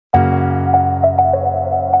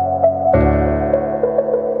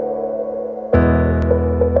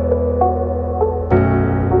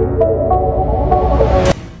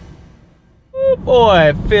Boy,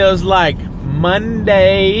 it feels like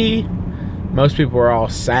Monday. Most people are all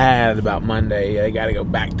sad about Monday. They got to go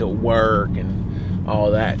back to work and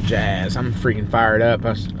all that jazz. I'm freaking fired up. I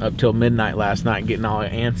was up till midnight last night getting all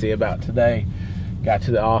antsy about today. Got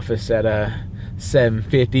to the office at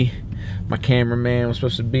 7:50. My cameraman was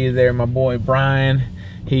supposed to be there. My boy Brian,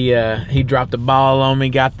 he dropped the ball on me.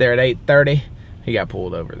 Got there at 8:30. He got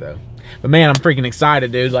pulled over though. But man, I'm freaking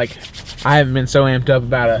excited, dude. Like, I haven't been so amped up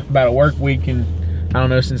about a work week in, I don't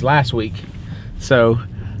know, since last week. So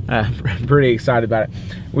pretty excited about it.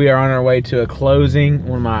 We are on our way to a closing.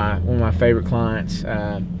 One of my favorite clients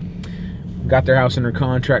got their house under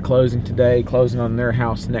contract, closing today, closing on their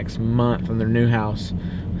house next month, on their new house.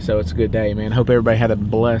 So it's a good day, man. Hope everybody had a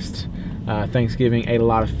blessed Thanksgiving, ate a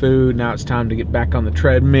lot of food. Now it's time to get back on the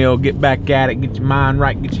treadmill, get back at it, get your mind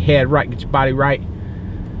right, get your head right, get your body right.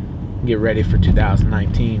 Get ready for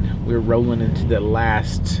 2019. We're rolling into the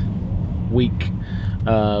last week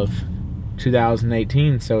of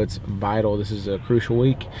 2018, so it's vital. This is a crucial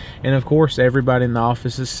week, and of course everybody in the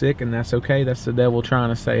office is sick, and that's okay. That's the devil trying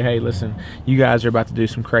to say, hey, listen, you guys are about to do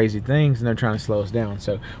some crazy things, and they're trying to slow us down.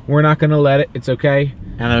 So we're not going to let it. It's okay.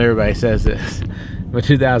 I know everybody says this, but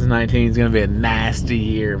 2019 is going to be a nasty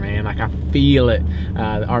year, man. Like, I feel it.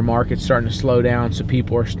 Our market's starting to slow down, so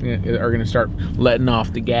people are going to start letting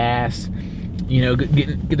off the gas. You know,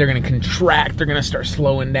 they're going to contract. They're going to start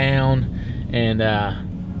slowing down, and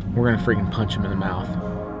we're going to freaking punch them in the mouth.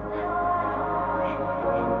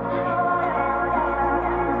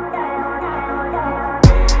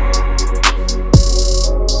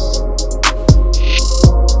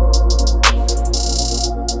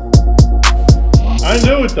 I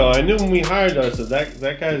knew it though. I knew when we hired us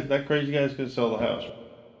that crazy guy's gonna sell the house.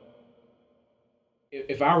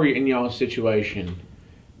 If I were in y'all's situation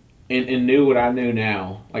and knew what I knew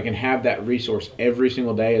now, like, and have that resource every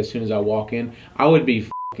single day as soon as I walk in, I would be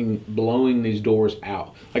fucking blowing these doors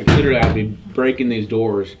out. Like, literally, I'd be breaking these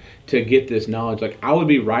doors to get this knowledge. Like, I would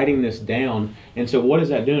be writing this down. And so what is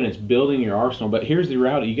that doing? It's building your arsenal. But here's the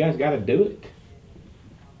reality. You guys got to do it.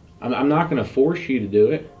 I'm not going to force you to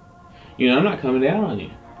do it. You know, I'm not coming down on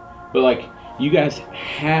you. But, like, you guys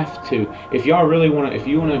have to. If y'all really want to, if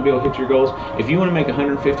you want to be able to hit your goals, if you want to make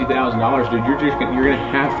 $150,000, dude, you're going to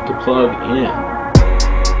have to plug in.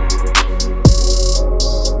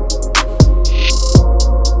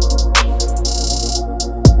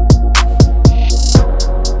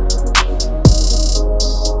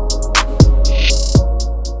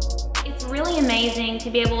 To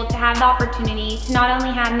be able to have the opportunity to not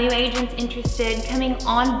only have new agents interested coming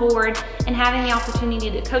on board and having the opportunity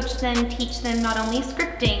to coach them, teach them not only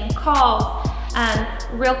scripting, calls,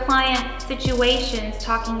 real client situations,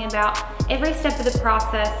 talking about every step of the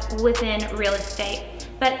process within real estate.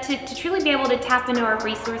 But to truly be able to tap into our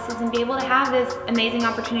resources and be able to have this amazing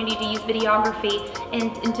opportunity to use videography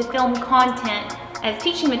and to film content as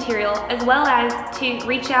teaching material, as well as to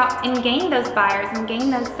reach out and gain those buyers and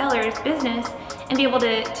gain those sellers business and be able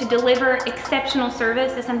to deliver exceptional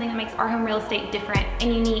service is something that makes our home real estate different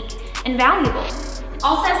and unique and valuable.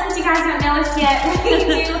 Also, since you guys don't know us yet,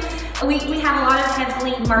 we have a lot of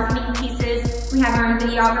heavily marketing pieces. We have our own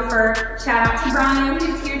videographer. Shout out to Brian,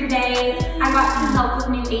 who's here today. I got some help with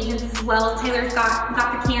new agents as well. Taylor's got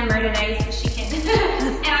the camera today, so she can.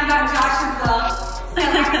 And I've got Josh as well. So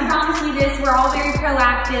I can promise you this, we're all very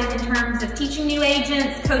proactive in terms of teaching new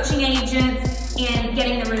agents, coaching agents, and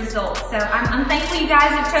getting the results. So I'm thankful you guys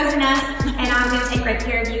have chosen us, and I'm going to take great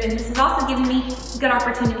care of you. And this has also given me good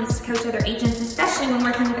opportunities to coach other agents, especially when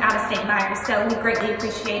working with out-of-state buyers. So we greatly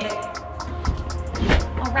appreciate it.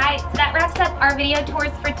 All right, so that wraps up our video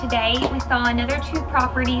tours for today. We saw another 2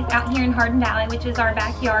 properties out here in Hardin Valley, which is our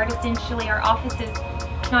backyard. Essentially, our office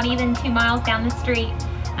is not even 2 miles down the street.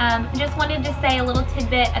 Just wanted to say a little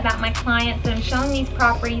tidbit about my clients that I'm showing these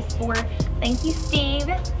properties for. Thank you, Steve.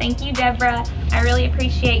 Thank you, Deborah. I really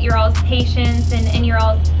appreciate your all's patience and your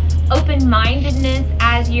all's open-mindedness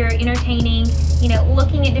as you're entertaining, you know,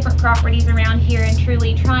 looking at different properties around here and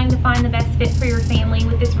truly trying to find the best fit for your family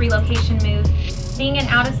with this relocation move. Being an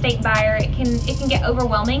out-of-state buyer, it can get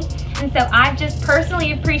overwhelming. And so I've just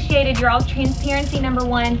personally appreciated your all's transparency, number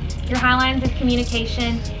one, your high lines of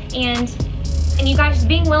communication, and you guys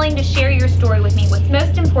being willing to share your story with me. What's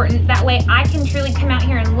most important, that way I can truly come out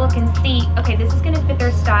here and look and see, okay, this is gonna fit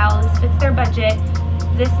their style, this fits their budget,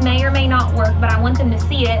 this may or may not work, but I want them to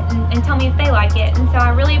see it and tell me if they like it. And so I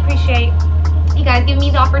really appreciate you guys giving me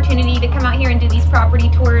the opportunity to come out here and do these property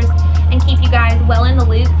tours and keep you guys well in the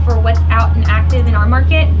loop for what's out and active in our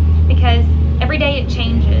market, because every day it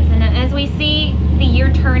changes. And as we see the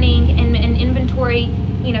year turning and inventory,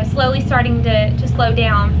 you know, slowly starting to slow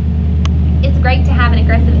down, it's great to have an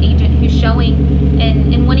aggressive agent who's showing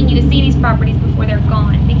and wanting you to see these properties before they're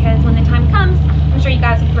gone, because when the time comes, I'm sure you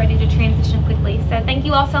guys will be ready to transition quickly. So thank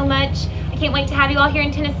you all so much. I can't wait to have you all here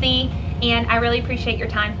in Tennessee, and I really appreciate your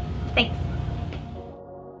time. Thanks.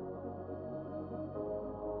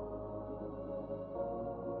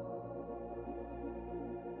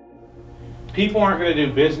 People aren't going to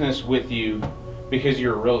do business with you because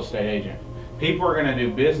you're a real estate agent. People are going to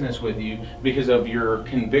do business with you because of your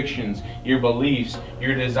convictions, your beliefs,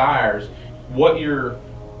 your desires, what your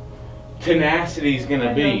tenacity is going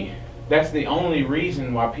to be. That's the only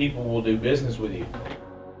reason why people will do business with you.